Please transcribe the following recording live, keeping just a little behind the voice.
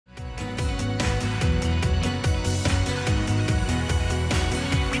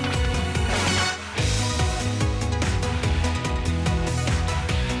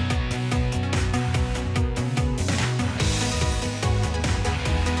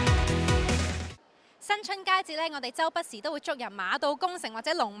新春佳節咧，我哋周不時都會祝人馬到功成或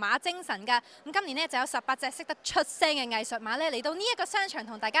者龍馬精神㗎。咁今年咧就有18隻識得出聲嘅藝術馬咧嚟到呢一個商場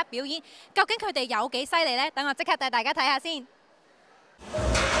同大家表演，究竟佢哋有幾犀利咧？等我即刻帶大家睇下先。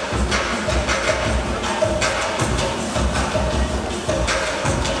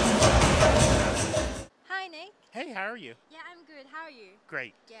Hi Nick. Hey, how are you? Yeah, I'm good. How are you?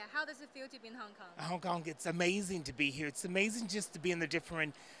 Great. Yeah, how does it feel to be in Hong Kong? Hong Kong, it's amazing to be here. It's amazing just to be in a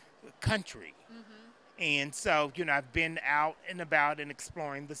different country. And so, I've been out and about and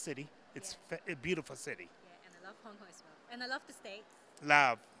exploring the city. It's a beautiful city. Yeah, and I love Hong Kong as well. And I love the States.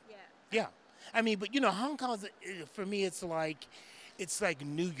 Love. Yeah. Yeah. I mean, but Hong Kong, for me, it's like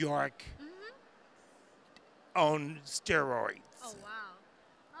New York on steroids. Oh, wow.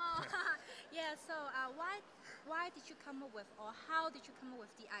 Oh, yeah, so why did you come up with, or how did you come up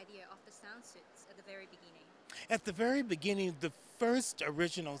with the idea of the sound suits at the very beginning? At the very beginning, the first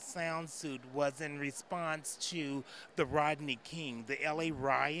original sound suit was in response to the Rodney King, the LA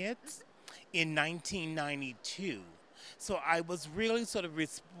riots in 1992. So I was really sort of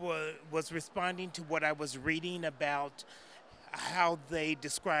was responding to what I was reading about how they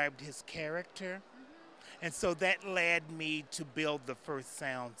described his character. And so that led me to build the first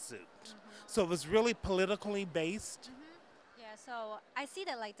sound suit. So it was really politically based. Yeah, so I see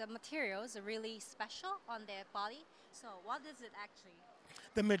that like the materials are really special on their body. So what is it actually?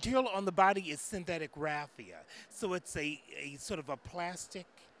 The material on the body is synthetic raffia. So it's a sort of a plastic.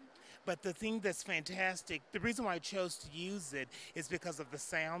 But the thing that's fantastic, the reason why I chose to use it is because of the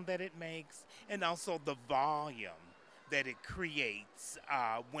sound that it makes and also the volume that it creates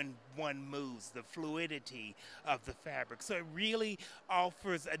when one moves, the fluidity of the fabric. So it really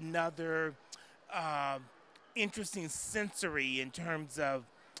offers another interesting sensory in terms of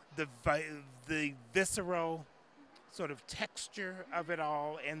the visceral sort of texture of it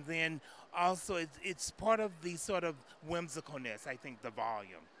all, and then also it's part of the sort of whimsicalness, I think, the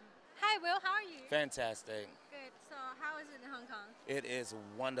volume. Hi Will, how are you? Fantastic. Good. So how is it in Hong Kong? It is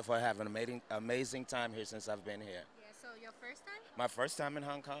wonderful. I have an amazing time here since I've been here. Yeah, so your first time? My first time in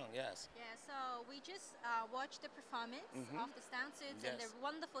Hong Kong, yes. Yeah, so we just watched the performance of the sound suits and the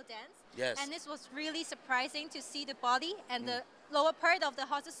wonderful dance. Yes. And this was really surprising to see the body and the lower part of the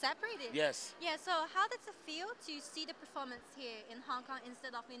horses separated. Yes. Yeah, so how does it feel to see the performance here in Hong Kong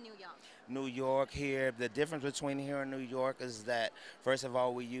instead of in New York? New York here, the difference between here and New York is that, first of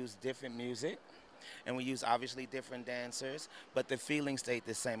all, we use different music. And we use obviously different dancers, but the feeling stayed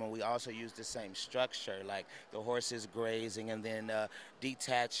the same, and we also use the same structure, like the horses grazing and then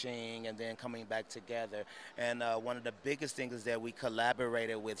detaching and then coming back together. And one of the biggest things is that we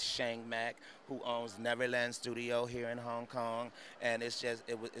collaborated with Shang Mak, who owns Neverland Studio here in Hong Kong, and it's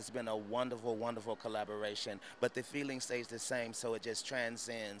been a wonderful, wonderful collaboration. But the feeling stays the same, so it just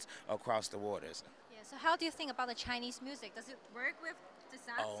transcends across the waters. Yeah. So how do you think about the Chinese music? Does it work with?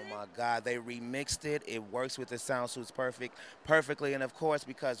 Oh my God, they remixed it. It works with the sound suits perfectly. And of course,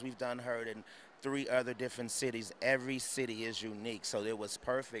 because we've heard in 3 other different cities, every city is unique. So it was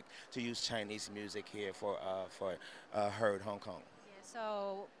perfect to use Chinese music here for Heard Hong Kong. Yeah,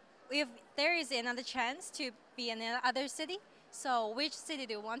 so if there is another chance to be in another city, so which city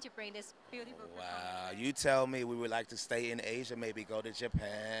do you want to bring this beautiful performance? Wow, you tell me. We would like to stay in Asia, maybe go to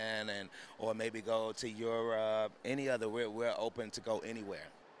Japan, or maybe go to Europe, any other. We're open to go anywhere.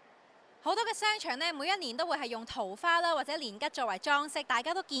 好多嘅商場咧，每一年都會係用桃花啦或者年桔作為裝飾，大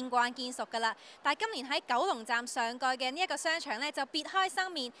家都見慣見熟㗎啦。但係今年喺九龍站上蓋嘅呢一個商場咧，就別開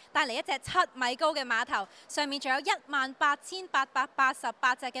生面，帶嚟一隻7米高嘅馬頭，上面仲有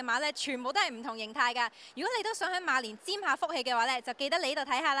18,888隻嘅馬咧，全部都係唔同形態㗎。如果你都想喺馬年沾下福氣嘅話咧，就記得嚟呢度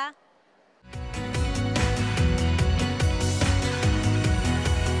睇下啦。